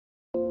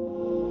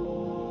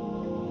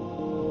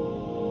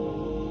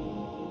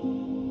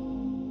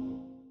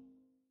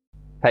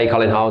Hey,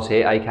 Colin Hiles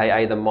here,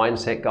 aka the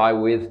Mindset Guy,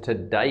 with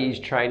today's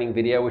training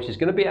video, which is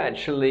going to be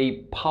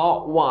actually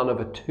part one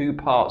of a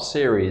two-part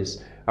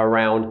series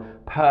around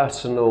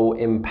personal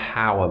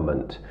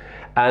empowerment.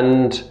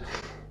 And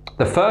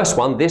the first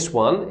one, this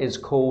one, is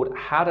called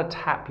How to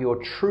Tap Your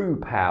True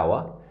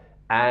Power.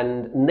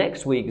 And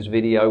next week's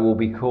video will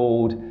be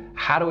called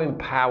How to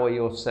Empower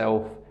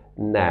Yourself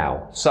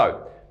Now.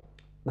 So,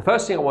 the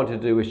first thing I want to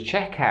do is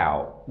check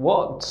out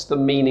what's the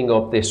meaning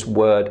of this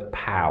word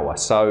power.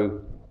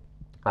 So,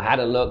 I had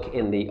a look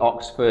in the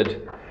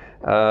Oxford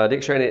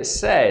dictionary, and it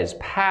says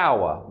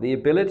power, the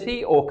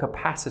ability or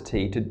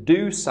capacity to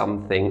do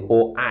something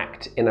or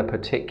act in a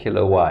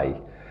particular way.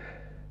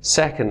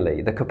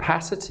 Secondly, the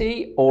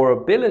capacity or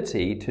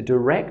ability to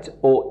direct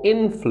or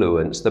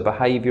influence the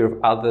behavior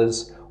of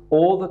others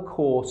or the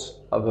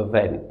course of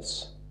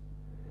events.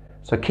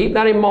 So keep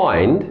that in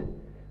mind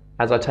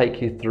as I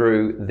take you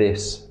through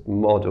this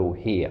model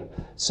here.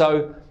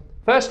 So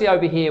firstly,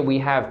 over here we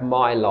have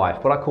my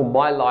life, what I call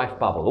my life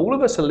bubble. All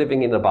of us are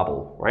living in a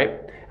bubble, right?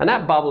 And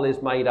that bubble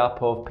is made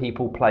up of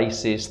people,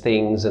 places,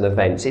 things, and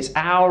events. It's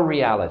our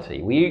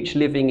reality. We're each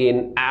living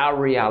in our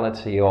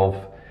reality of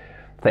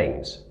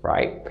things,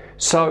 right?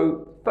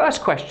 So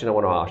first question I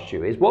want to ask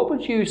you is, what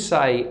would you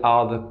say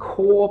are the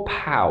core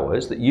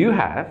powers that you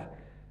have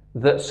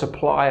that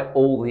supply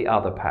all the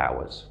other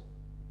powers?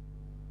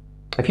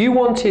 If you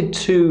wanted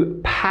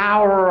to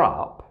power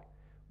up,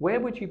 where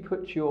would you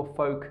put your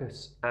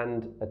focus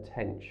and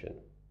attention?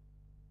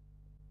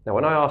 Now,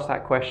 when I ask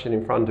that question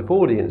in front of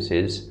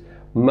audiences,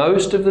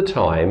 most of the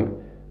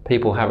time,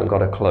 people haven't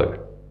got a clue.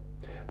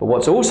 But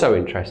what's also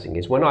interesting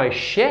is when I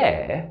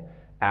share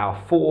our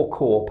four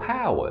core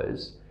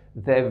powers,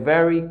 they're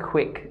very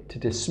quick to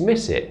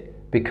dismiss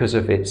it because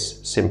of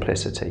its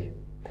simplicity.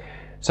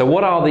 So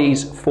what are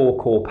these four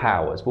core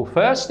powers? Well,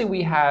 firstly,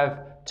 we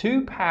have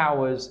two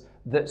powers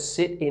that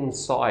sit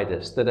inside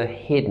us, that are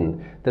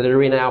hidden, that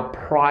are in our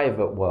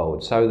private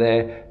world. So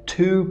they're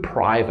two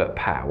private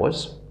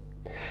powers.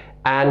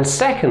 And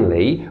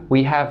secondly,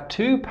 we have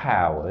two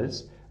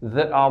powers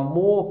that are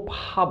more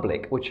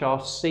public, which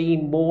are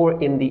seen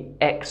more in the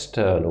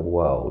external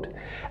world.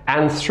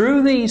 And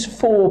through these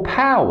four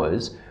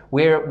powers,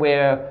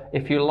 we're,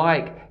 if you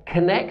like,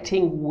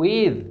 connecting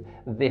with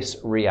this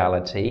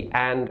reality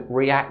and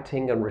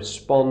reacting and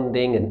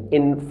responding and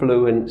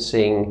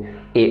influencing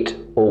it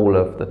all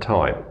of the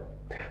time.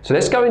 So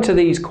let's go into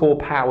these core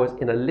powers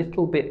in a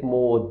little bit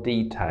more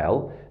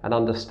detail and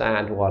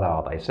understand what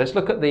are they. So let's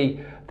look at the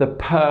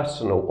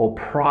personal or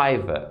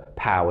private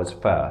powers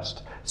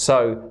first.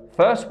 So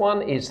first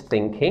one is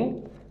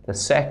thinking, the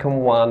second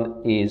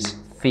one is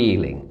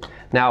feeling.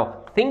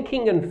 Now,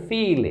 thinking and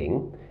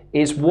feeling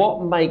is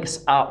what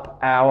makes up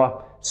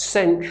our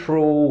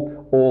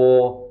central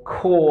or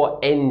core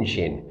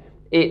engine.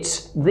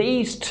 It's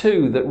these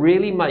two that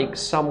really make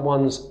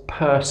someone's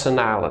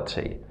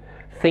personality,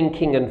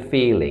 thinking and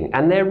feeling.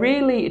 And they're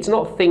really, it's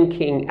not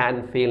thinking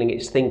and feeling,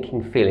 it's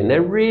thinking, feeling.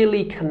 They're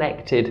really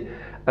connected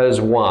as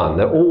one.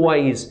 They're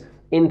always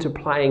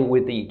interplaying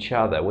with each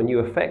other. When you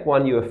affect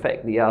one, you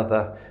affect the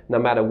other, no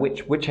matter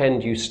which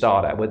end you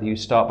start at, whether you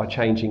start by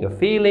changing a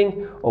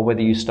feeling or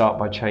whether you start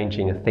by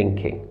changing a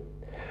thinking.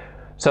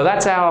 So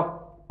that's our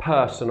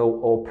personal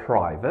or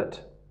private.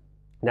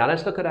 Now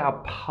let's look at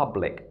our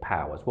public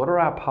powers. What are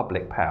our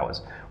public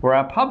powers? Well,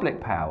 our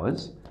public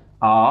powers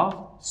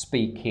are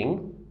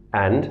speaking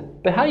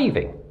and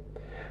behaving.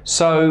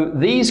 So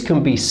these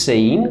can be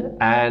seen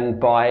and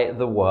by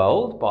the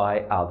world,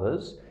 by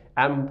others,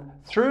 and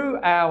through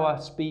our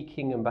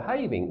speaking and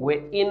behaving,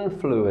 we're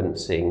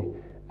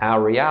influencing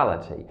our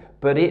reality.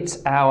 But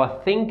it's our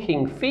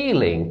thinking,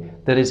 feeling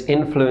that is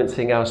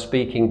influencing our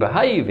speaking,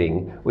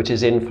 behaving, which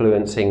is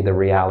influencing the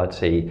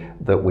reality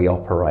that we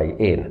operate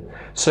in.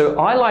 So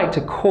I like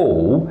to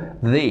call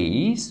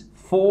these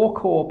four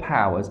core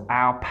powers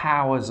our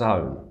power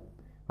zone,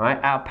 right?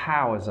 Our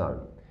power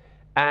zone.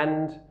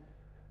 And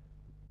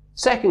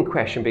second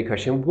question, big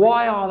question,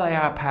 why are they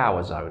our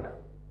power zone?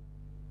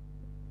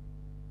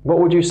 What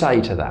would you say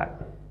to that?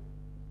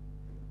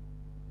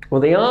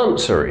 Well, the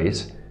answer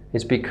is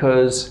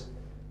because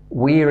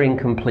we're in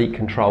complete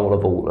control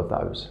of all of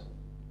those.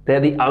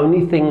 They're the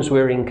only things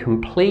we're in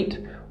complete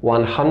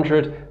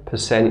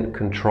 100%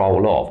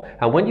 control of.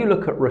 And when you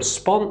look at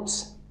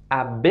response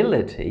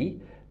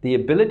ability, the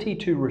ability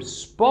to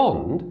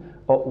respond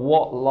at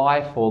what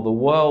life or the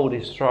world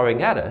is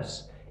throwing at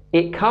us,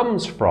 it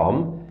comes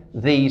from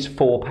these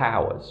four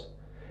powers.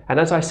 And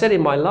as I said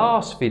in my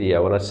last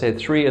video, when I said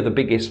 3 of the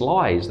biggest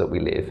lies that we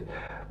live,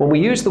 when we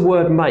use the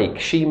word make,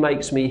 she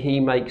makes me,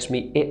 he makes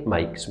me, it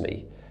makes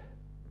me,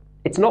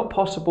 it's not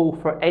possible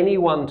for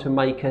anyone to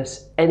make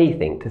us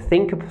anything, to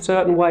think a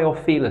certain way or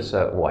feel a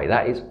certain way.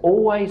 That is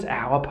always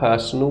our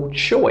personal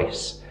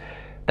choice.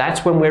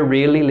 That's when we're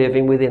really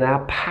living within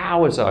our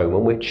power zone,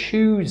 when we're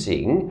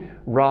choosing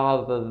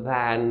rather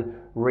than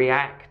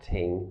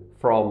reacting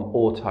from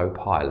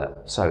autopilot,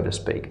 so to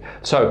speak.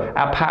 So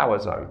our power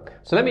zone.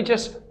 So let me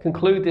just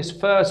conclude this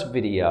first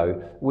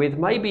video with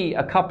maybe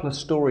a couple of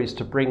stories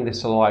to bring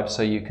this alive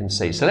so you can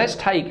see. So let's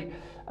take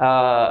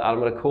I'm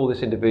going to call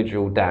this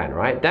individual Dan,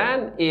 right?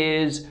 Dan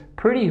is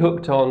pretty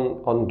hooked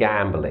on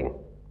gambling.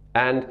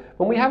 And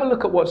when we have a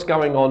look at what's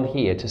going on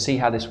here to see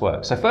how this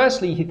works. So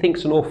firstly, he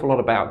thinks an awful lot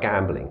about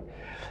gambling.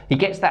 He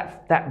gets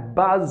that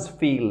buzz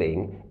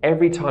feeling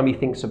every time he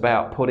thinks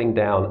about putting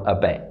down a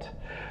bet.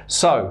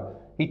 So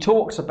he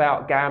talks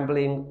about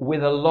gambling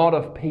with a lot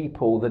of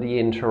people that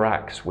he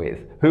interacts with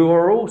who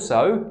are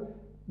also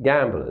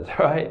gamblers,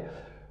 right?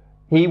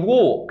 He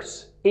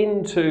walks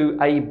into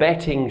a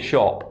betting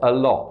shop a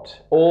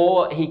lot,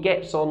 or he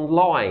gets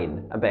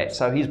online a bet.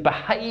 So his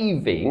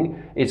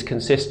behaving is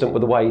consistent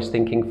with the way he's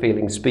thinking,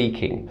 feeling,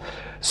 speaking.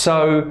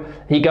 So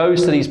he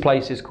goes to these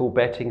places called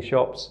betting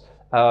shops.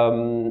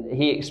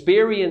 He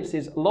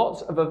experiences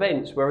lots of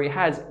events where he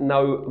has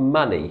no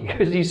money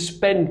because he's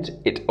spent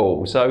it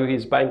all. So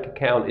his bank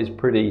account is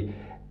pretty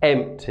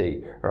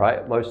empty,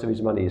 right? Most of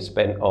his money is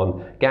spent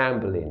on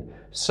gambling.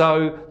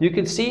 So you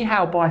can see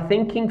how by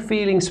thinking,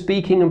 feeling,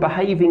 speaking and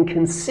behaving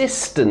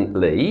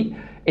consistently,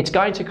 it's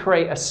going to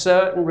create a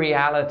certain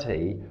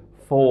reality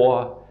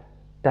for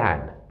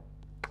Dan.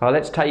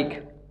 Let's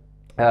take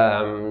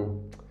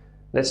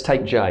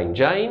Jane.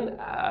 Jane,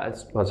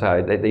 I'll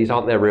say these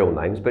aren't their real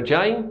names, but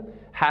Jane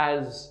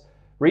has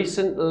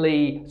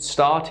recently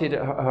started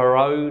her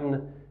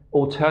own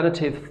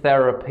alternative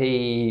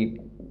therapy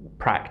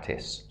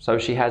practice. So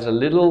she has a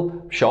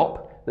little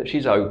shop that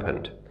she's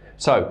opened.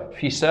 So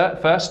she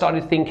first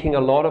started thinking a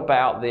lot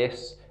about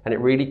this, and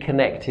it really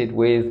connected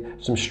with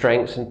some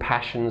strengths and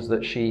passions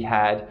that she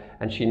had,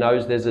 and she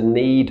knows there's a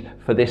need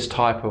for this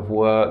type of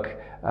work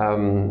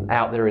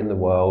out there in the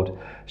world.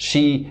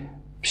 She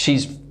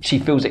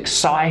feels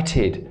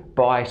excited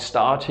by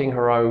starting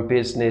her own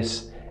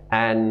business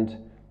and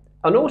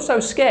also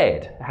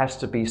scared, has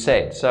to be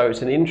said. So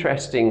it's an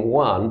interesting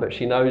one, but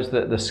she knows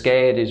that the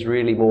scared is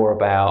really more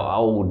about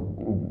old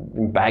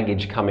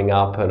baggage coming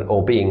up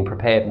or being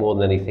prepared more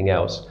than anything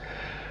else.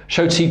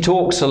 So she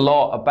talks a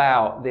lot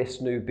about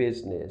this new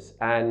business,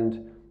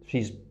 and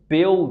she's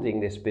building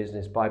this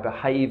business by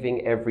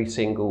behaving every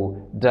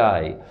single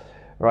day.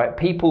 Right?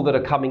 People that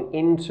are coming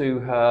into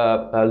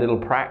her little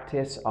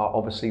practice are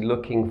obviously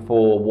looking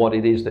for what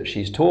it is that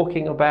she's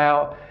talking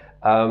about.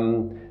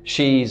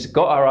 She's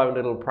got her own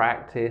little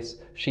practice.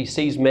 She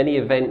sees many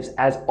events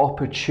as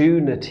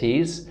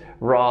opportunities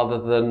rather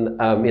than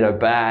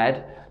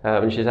bad.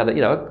 And she's had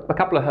a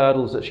couple of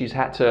hurdles that she's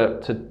had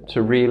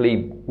to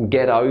really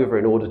get over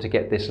in order to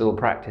get this little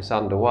practice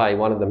underway.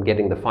 One of them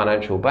getting the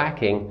financial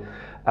backing,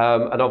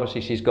 and obviously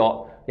she's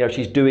got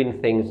she's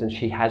doing things and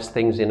she has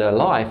things in her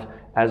life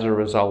as a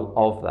result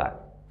of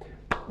that.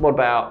 What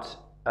about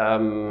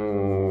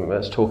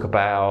let's talk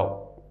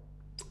about,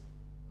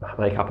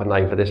 make up a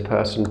name for this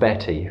person,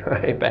 Betty,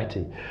 right?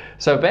 Betty.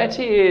 So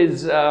Betty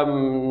is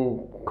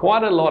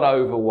quite a lot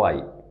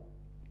overweight,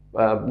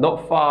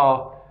 not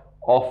far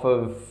off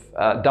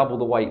of double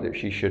the weight that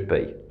she should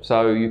be.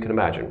 So you can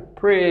imagine,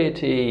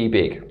 pretty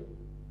big.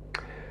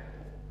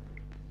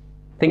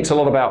 Thinks a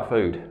lot about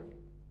food.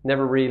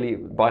 Never really,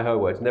 by her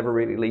words, never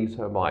really leaves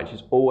her mind.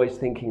 She's always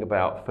thinking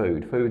about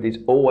food. Food is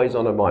always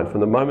on her mind from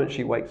the moment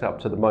she wakes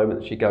up to the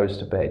moment she goes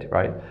to bed,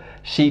 right?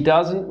 She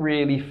doesn't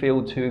really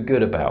feel too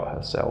good about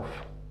herself.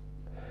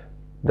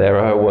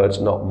 They're her words,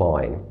 not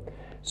mine.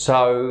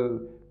 So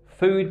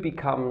food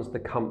becomes the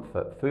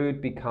comfort.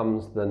 Food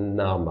becomes the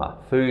number.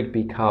 Food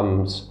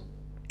becomes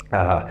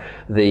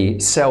the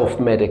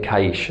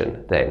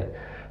self-medication then.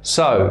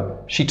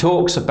 So she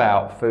talks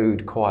about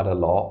food quite a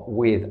lot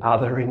with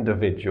other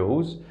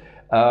individuals.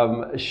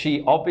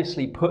 She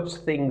obviously puts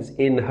things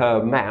in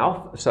her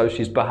mouth, so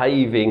she's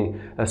behaving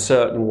a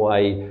certain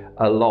way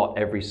a lot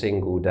every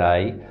single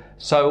day.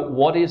 So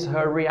what is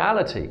her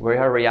reality? Well,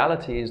 her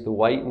reality is the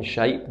weight and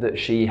shape that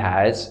she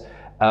has,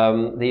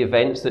 the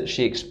events that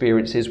she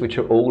experiences, which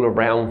are all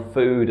around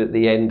food at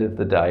the end of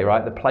the day,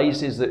 right? The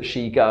places that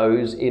she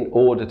goes in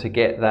order to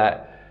get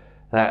that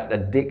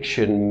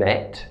addiction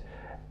met.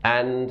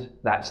 And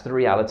that's the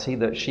reality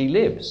that she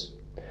lives.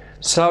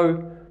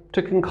 So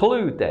to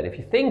conclude then, if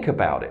you think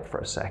about it for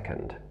a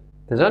second,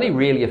 there's only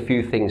really a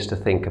few things to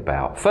think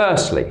about.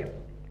 Firstly,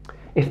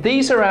 if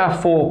these are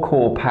our 4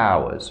 core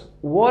powers,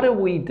 what are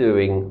we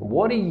doing,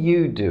 what are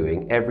you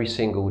doing every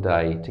single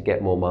day to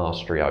get more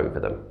mastery over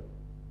them?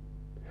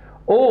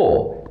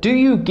 Or do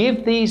you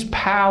give these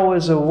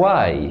powers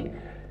away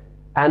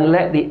and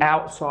let the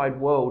outside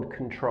world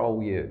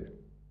control you?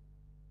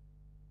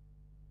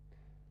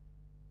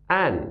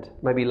 And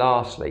maybe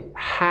lastly,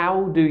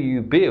 how do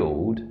you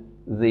build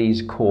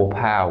these core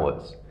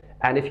powers?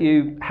 And if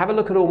you have a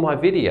look at all my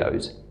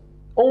videos,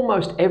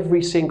 almost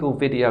every single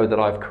video that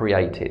I've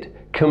created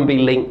can be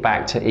linked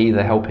back to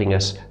either helping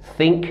us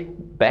think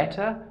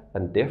better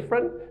and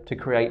different, to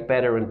create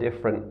better and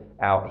different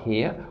out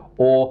here,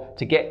 or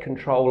to get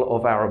control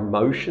of our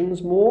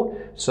emotions more,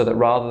 so that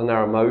rather than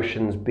our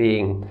emotions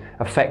being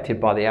affected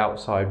by the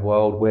outside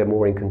world, we're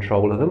more in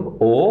control of them,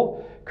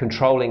 or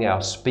controlling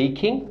our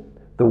speaking,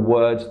 the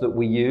words that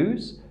we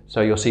use.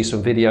 So you'll see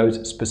some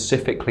videos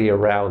specifically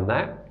around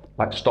that,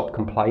 like Stop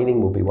Complaining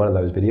will be one of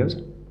those videos.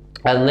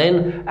 And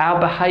then our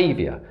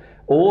behavior,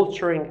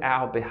 altering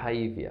our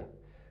behavior.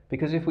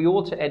 Because if we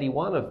alter any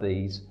one of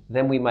these,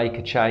 then we make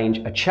a change.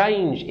 A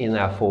change in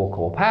our 4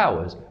 core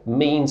powers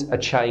means a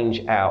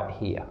change out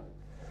here.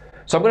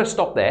 So I'm going to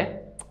stop there.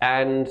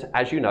 And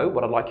as you know,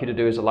 what I'd like you to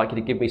do is I'd like you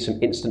to give me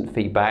some instant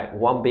feedback.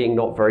 1 being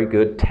not very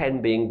good,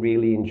 10 being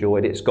really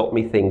enjoyed. It's got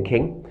me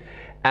thinking.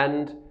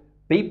 And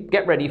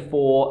get ready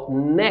for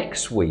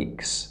next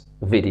week's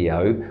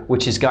video,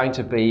 which is going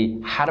to be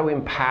how to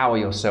empower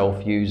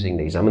yourself using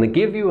these. I'm going to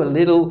give you a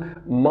little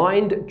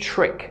mind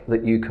trick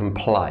that you can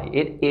play.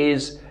 It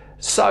is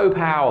so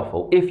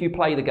powerful if you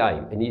play the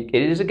game. And it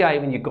is a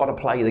game and you've got to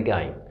play the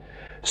game.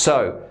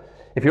 So,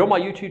 if you're on my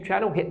YouTube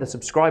channel, hit the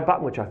subscribe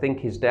button, which I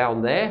think is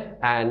down there,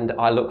 and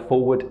I look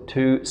forward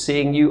to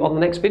seeing you on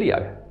the next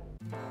video.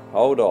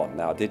 Hold on,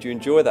 now did you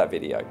enjoy that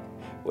video?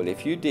 Well,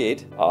 if you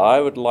did, I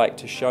would like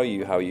to show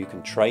you how you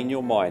can train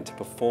your mind to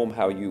perform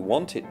how you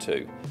want it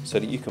to, so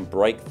that you can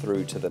break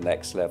through to the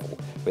next level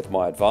with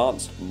my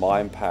advanced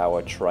mind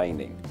power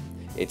training.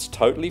 It's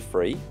totally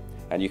free,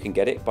 and you can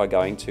get it by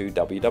going to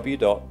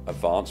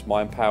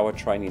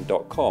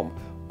www.advancedmindpowertraining.com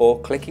or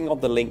clicking on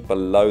the link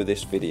below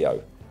this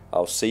video.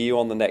 I'll see you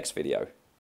on the next video.